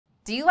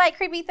Do you like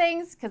creepy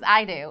things? Because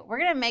I do. We're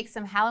gonna make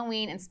some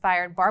Halloween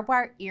inspired barbed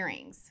wire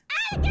earrings.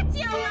 I'll get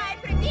you alive,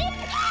 pretty.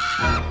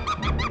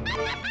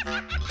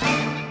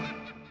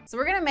 So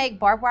we're gonna make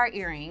barbed wire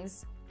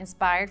earrings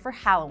inspired for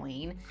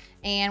Halloween.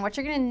 And what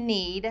you're gonna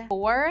need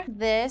for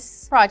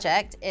this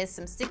project is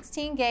some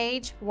 16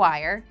 gauge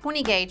wire,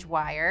 20 gauge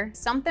wire,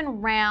 something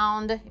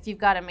round if you've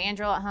got a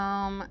mandrel at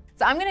home.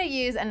 So I'm gonna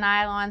use a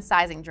nylon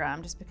sizing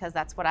drum just because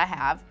that's what I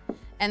have.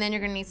 And then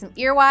you're gonna need some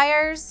ear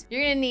wires.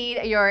 You're gonna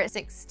need your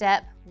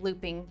 6-step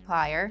looping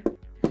plier,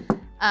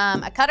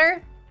 a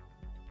cutter,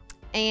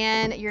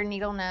 and your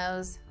needle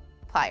nose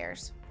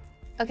pliers.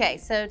 Okay,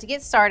 so to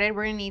get started,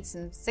 we're gonna need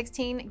some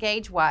 16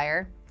 gauge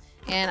wire,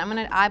 and I'm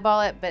gonna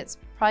eyeball it, but it's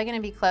probably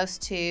gonna be close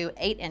to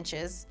 8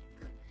 inches.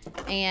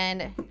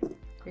 And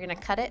you're gonna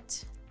cut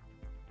it.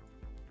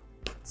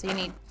 So you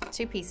need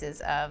 2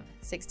 pieces of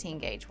 16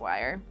 gauge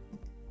wire.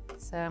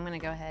 So I'm gonna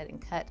go ahead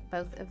and cut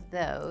both of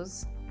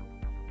those.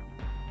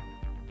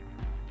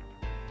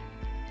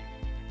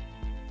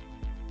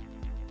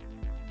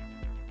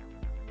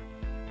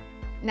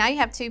 Now you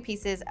have 2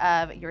 pieces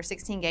of your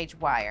 16 gauge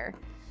wire.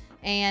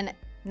 And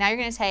now you're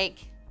gonna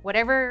take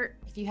whatever,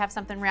 if you have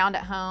something round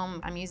at home,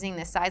 I'm using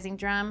this sizing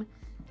drum,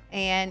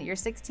 and your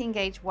 16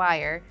 gauge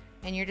wire,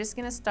 and you're just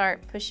gonna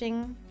start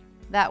pushing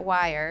that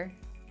wire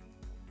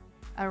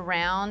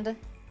around.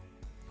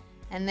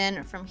 And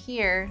then from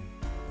here,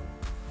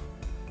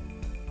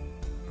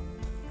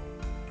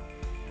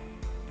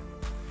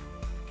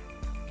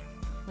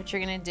 what you're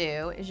gonna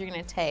do is you're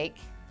gonna take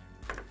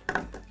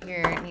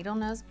your needle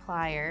nose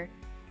plier,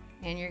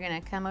 and you're gonna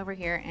come over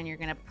here and you're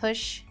gonna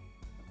push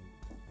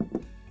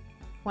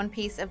one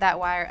piece of that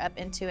wire up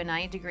into a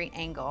 90-degree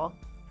angle.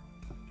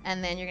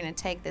 And then you're gonna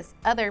take this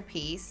other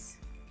piece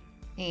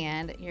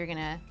and you're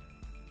gonna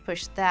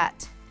push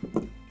that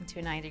into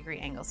a 90-degree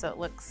angle. So it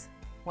looks,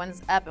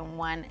 one's up and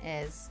one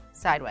is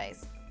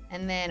sideways.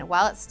 And then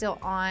while it's still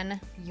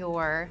on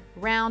your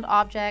round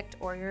object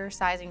or your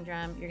sizing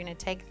drum, you're gonna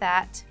take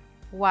that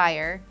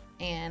wire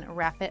and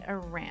wrap it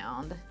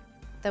around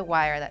the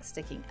wire that's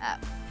sticking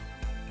up.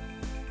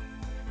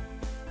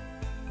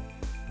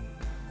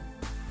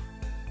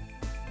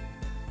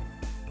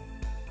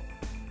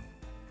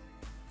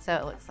 So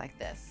it looks like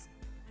this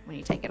when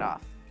you take it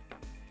off.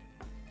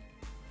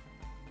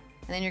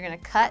 And then you're gonna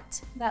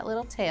cut that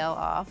little tail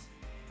off.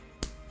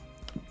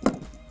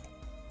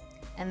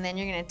 And then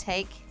you're gonna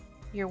take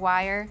your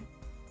wire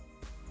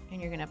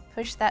and you're gonna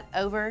push that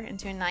over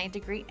into a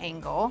 90-degree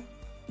angle.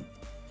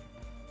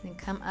 Then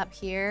come up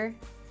here,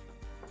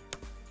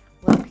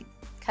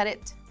 cut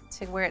it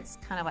to where it's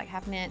kind of like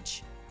 1/2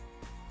 inch.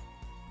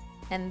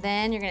 And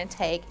then you're gonna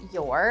take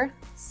your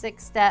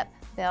 6-step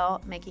bell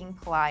making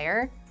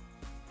plier,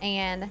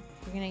 and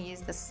you're gonna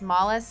use the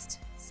smallest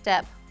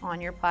step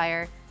on your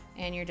plier,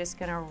 and you're just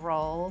gonna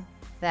roll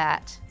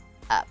that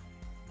up.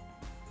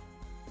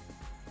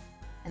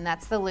 And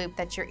that's the loop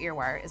that your ear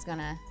wire is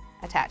gonna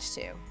attach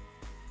to. So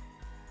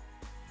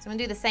I'm gonna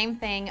do the same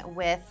thing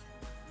with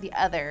the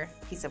other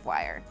piece of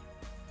wire.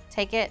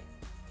 Take it,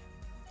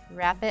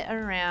 wrap it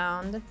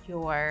around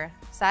your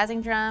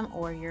sizing drum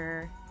or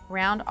your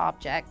round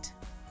object.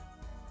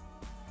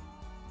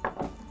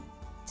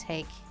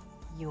 Take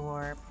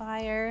your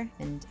plier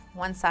and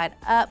one side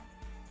up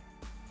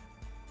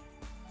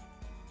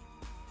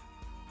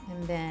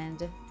and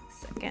bend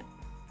second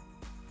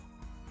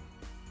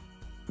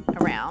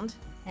around,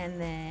 and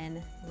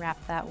then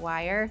wrap that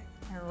wire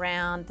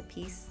around the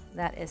piece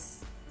that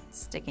is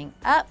sticking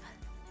up.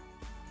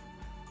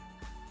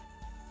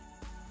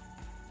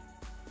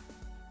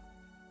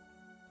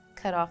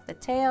 Cut off the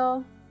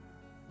tail.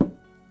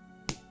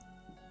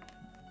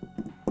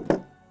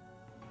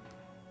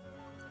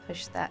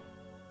 Push that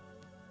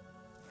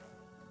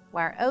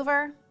wire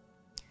over.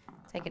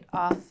 Take it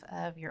off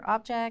of your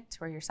object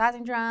or your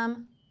sizing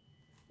drum.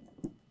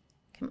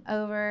 Come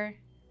over,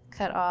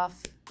 cut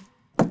off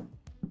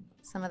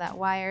some of that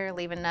wire,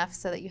 leave enough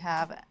so that you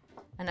have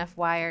enough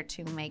wire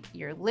to make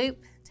your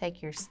loop.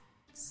 Take your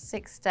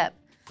 6-step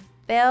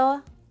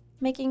bell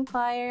making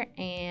plier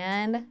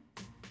and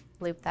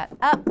loop that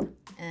up.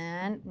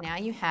 And now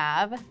you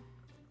have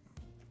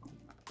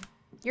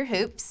your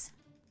hoops.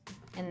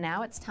 And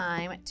now it's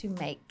time to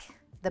make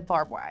the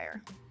barbed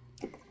wire.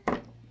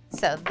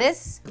 So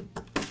this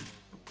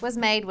was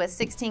made with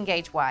 16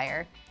 gauge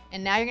wire,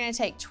 and now you're gonna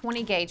take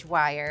 20 gauge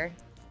wire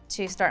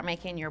to start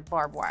making your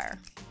barbed wire.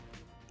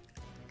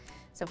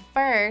 So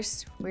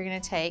first, we're gonna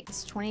take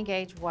this 20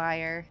 gauge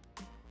wire,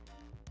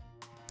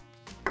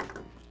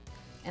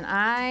 and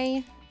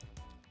I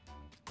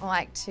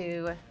like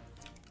to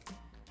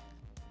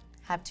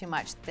have too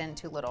much than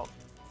too little,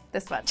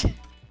 this much.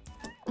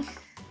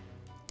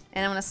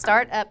 And I'm gonna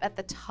start up at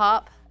the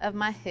top of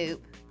my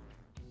hoop,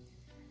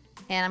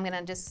 and I'm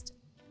gonna just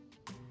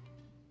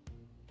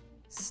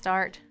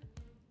start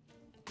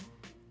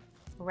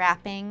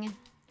wrapping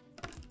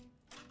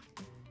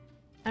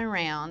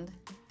around.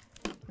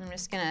 I'm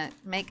just gonna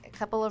make a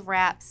couple of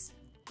wraps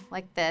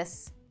like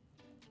this,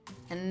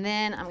 and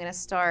then I'm gonna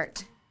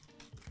start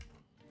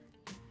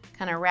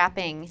kind of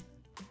wrapping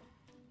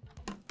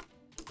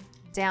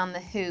down the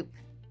hoop.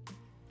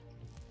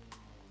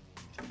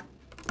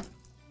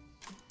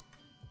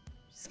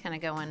 Just kind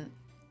of going,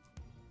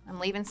 I'm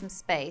leaving some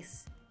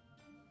space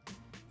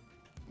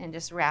and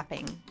just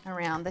wrapping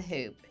around the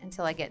hoop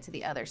until I get to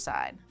the other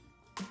side.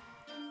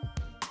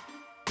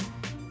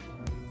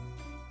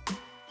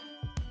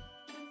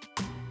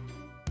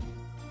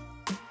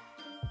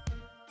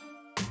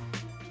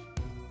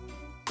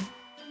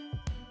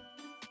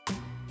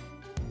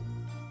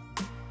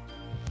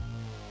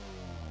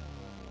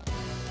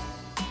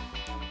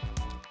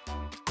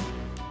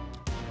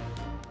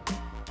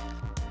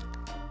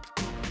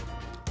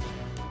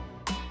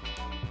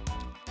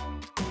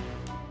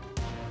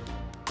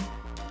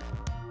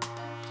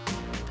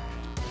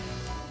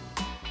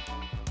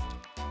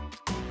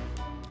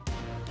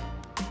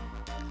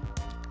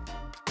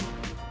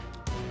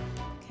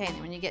 Okay, and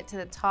then when you get to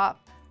the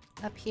top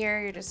up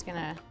here, you're just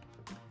gonna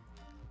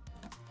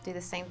do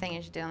the same thing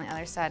as you did on the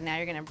other side. Now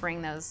you're gonna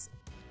bring those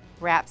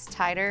wraps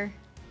tighter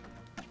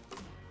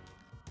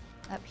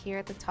up here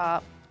at the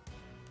top,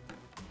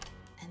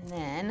 and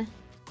then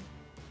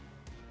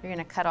you're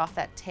gonna cut off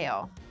that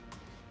tail.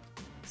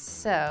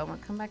 So I'm gonna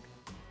come back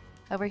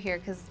over here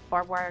because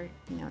barbed wire,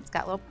 you know, it's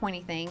got little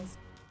pointy things.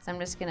 So I'm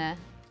just gonna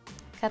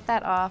cut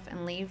that off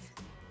and leave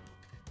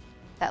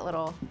that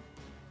little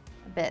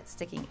bit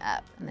sticking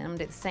up, and then I'm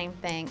gonna do the same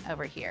thing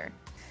over here.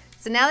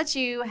 So now that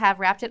you have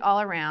wrapped it all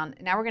around,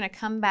 now we're gonna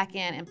come back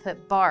in and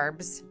put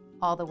barbs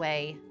all the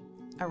way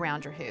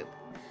around your hoop.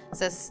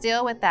 So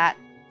still with that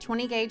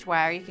 20 gauge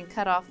wire, you can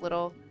cut off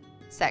little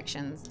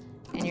sections,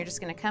 and you're just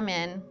gonna come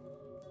in,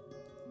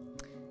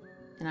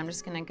 and I'm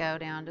just gonna go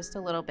down just a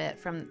little bit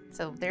from,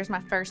 so there's my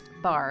first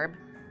barb,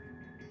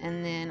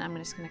 and then I'm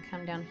just gonna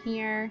come down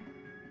here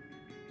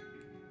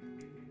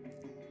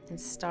and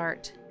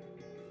start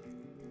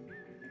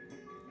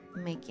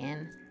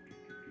making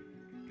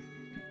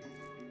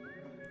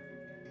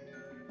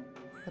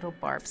little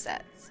barb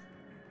sets.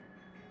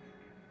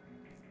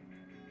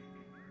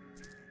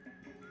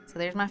 So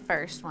there's my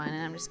first one,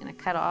 and I'm just going to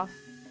cut off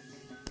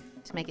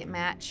to make it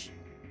match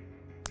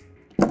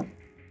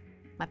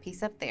my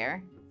piece up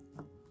there.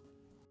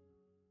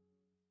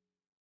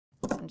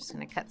 I'm just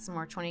going to cut some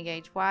more 20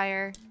 gauge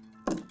wire,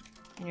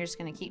 and you're just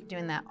going to keep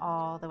doing that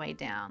all the way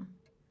down.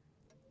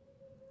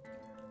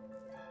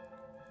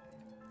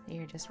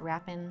 You're just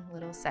wrapping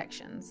little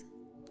sections.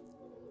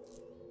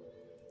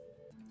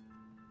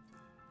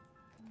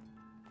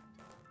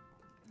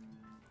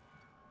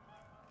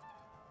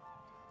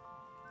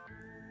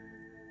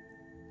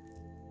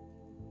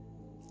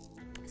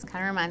 This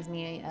kind of reminds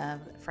me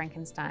of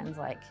Frankenstein's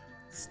like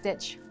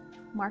stitch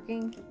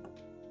marking.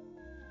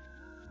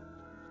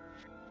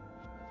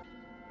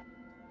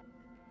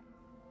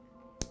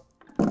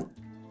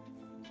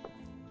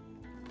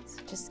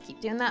 So just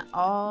keep doing that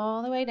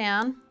all the way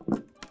down.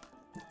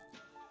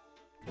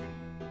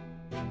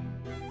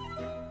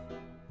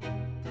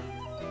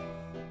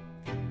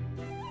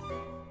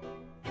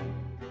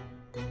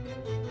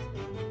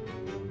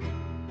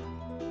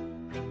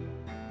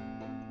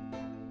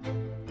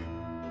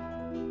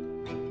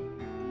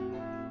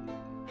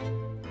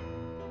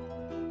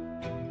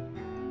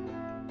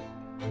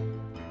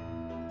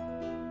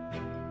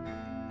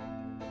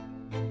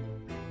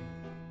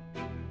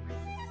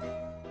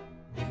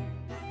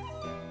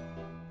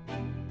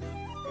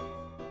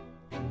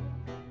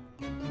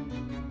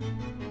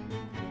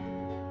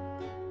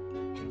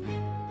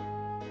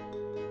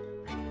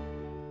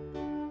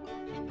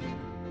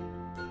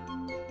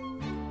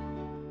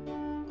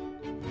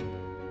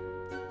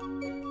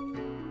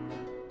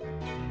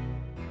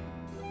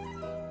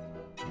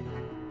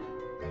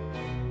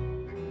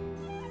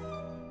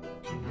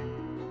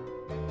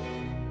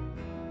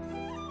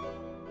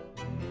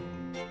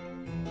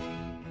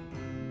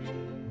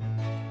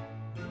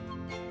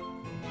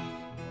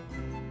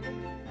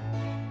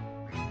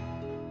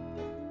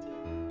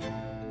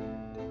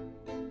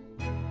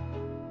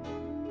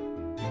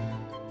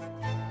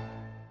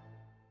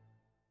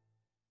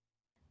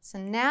 So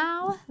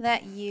now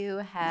that you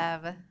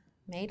have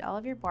made all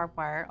of your barbed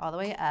wire all the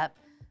way up,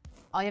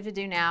 all you have to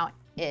do now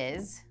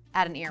is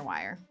add an ear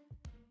wire.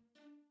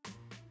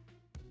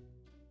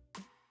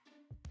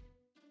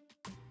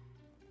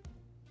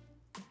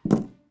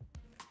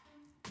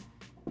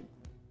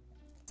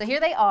 So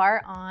here they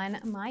are on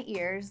my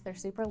ears. They're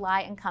super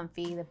light and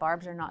comfy. The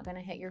barbs are not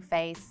gonna hit your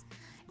face.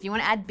 If you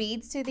wanna add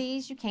beads to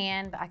these, you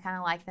can, but I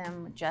kinda like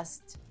them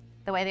just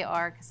the way they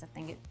are because I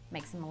think it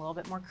makes them a little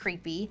bit more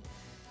creepy.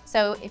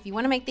 So if you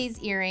wanna make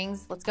these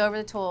earrings, let's go over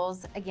the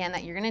tools again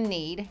that you're gonna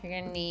need. You're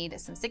gonna need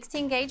some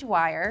 16 gauge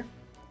wire.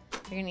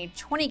 You're gonna need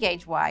 20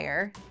 gauge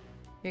wire.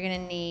 You're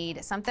gonna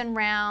need something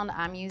round.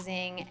 I'm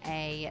using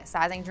a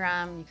sizing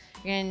drum.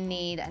 You're gonna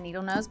need a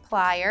needle nose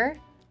plier.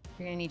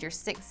 You're gonna need your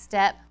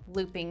 6-step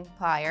looping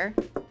plier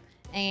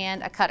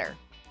and a cutter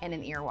and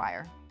an ear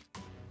wire.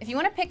 If you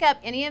wanna pick up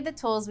any of the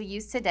tools we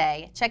used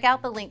today, check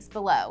out the links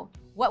below.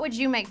 What would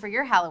you make for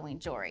your Halloween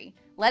jewelry?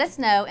 Let us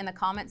know in the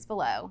comments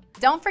below.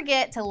 Don't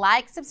forget to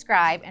like,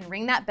 subscribe, and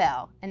ring that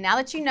bell. And now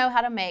that you know how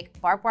to make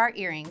barbed wire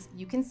earrings,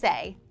 you can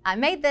say, I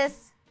made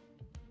this.